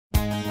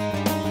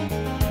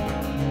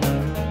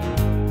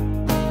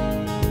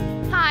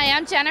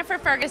I'm Jennifer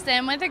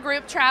Ferguson with a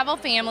group travel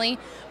family.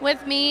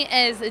 With me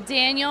is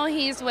Daniel.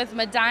 He's with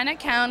Medina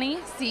County,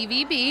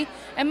 CVB,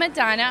 in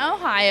Medina,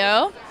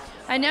 Ohio.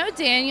 I know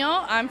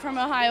Daniel, I'm from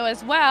Ohio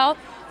as well.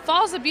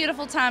 Fall's a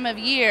beautiful time of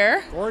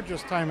year.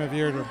 Gorgeous time of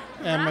year,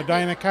 and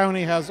Medina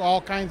County has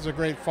all kinds of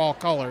great fall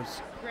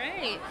colors.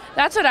 Great.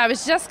 That's what I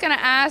was just going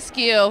to ask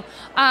you.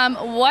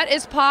 What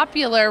is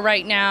popular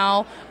right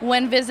now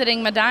when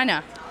visiting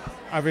Medina?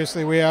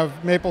 Obviously, we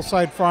have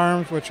Mapleside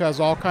Farms, which has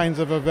all kinds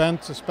of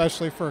events,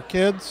 especially for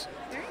kids.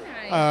 Very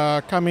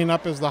nice. Coming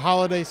up is the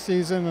holiday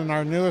season, and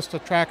our newest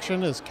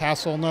attraction is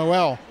Castle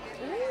Noel.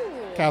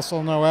 Ooh.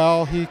 Castle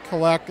Noel,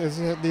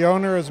 the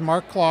owner is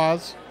Mark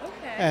Claus,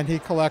 and he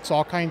collects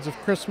all kinds of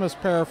Christmas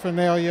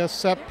paraphernalia,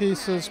 set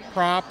pieces,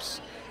 props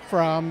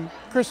from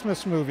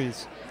Christmas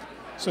movies.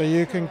 So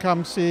you can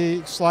come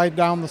slide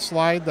down the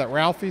slide that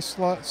Ralphie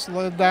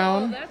slid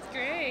down. Oh, that's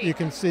great. You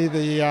can see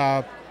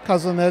the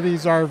Cousin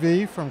Eddie's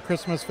RV from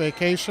Christmas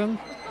Vacation,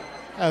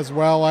 as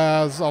well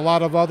as a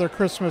lot of other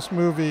Christmas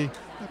movie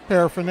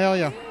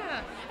paraphernalia.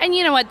 Yeah. And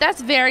you know what?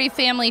 That's very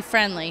family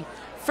friendly,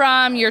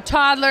 from your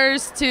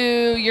toddlers to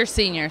your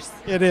seniors.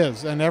 It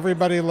is, and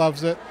everybody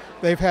loves it.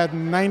 They've had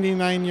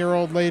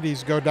 99-year-old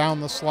ladies go down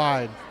the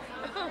slide.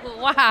 Oh,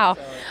 wow.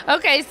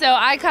 Okay, so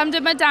I come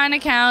to Medina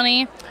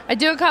County. I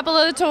do a couple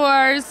of the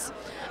tours.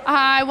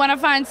 I want to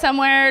find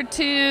somewhere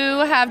to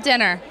have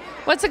dinner.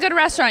 What's a good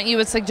restaurant you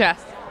would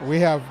suggest? We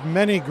have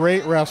many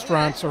great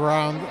restaurants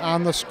around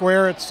on the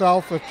square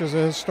itself, which is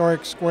a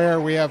historic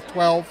square. We have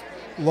 12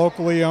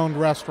 locally owned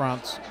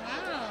restaurants.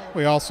 Wow.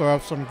 We also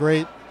have some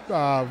great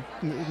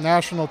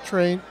national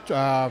chain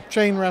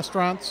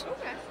restaurants.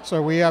 Okay.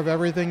 So we have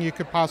everything you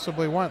could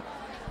possibly want.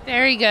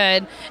 Very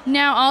good.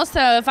 Now also,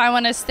 if I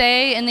want to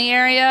stay in the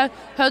area,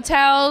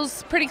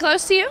 hotels pretty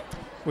close to you?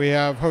 We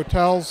have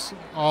hotels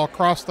all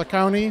across the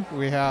county.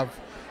 We have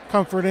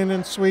Comfort Inn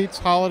and Suites,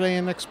 Holiday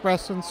Inn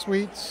Express and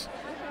Suites,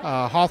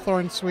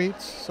 Hawthorne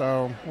Suites.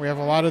 So we have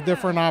a lot of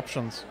different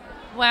options.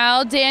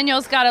 Well,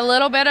 Daniel's got a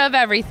little bit of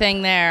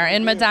everything there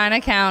in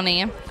Medina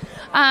County.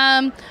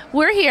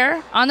 We're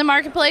here on the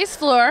marketplace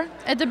floor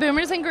at the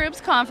Boomers and Groups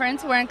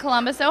Conference. We're in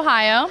Columbus,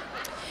 Ohio.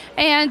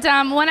 And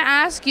I want to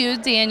ask you,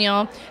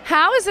 Daniel,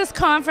 how is this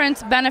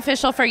conference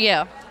beneficial for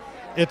you?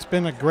 It's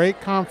been a great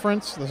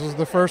conference. This is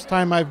the first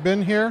time I've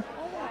been here,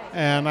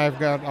 and I've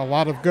got a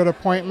lot of good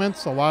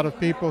appointments, a lot of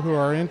people who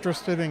are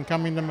interested in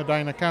coming to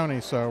Medina County,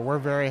 so we're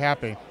very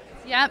happy.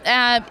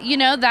 Yep, you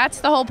know,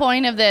 that's the whole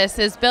point of this,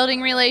 is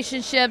building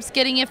relationships,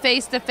 getting you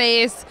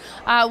face-to-face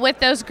with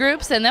those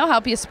groups, and they'll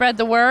help you spread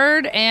the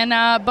word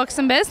and book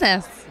some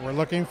business. We're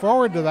looking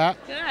forward to that.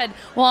 Good.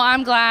 Well,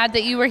 I'm glad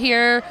that you were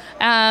here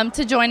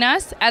to join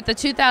us at the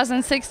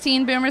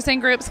 2016 Boomers and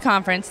Groups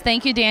Conference.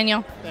 Thank you,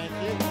 Daniel. Thank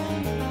you.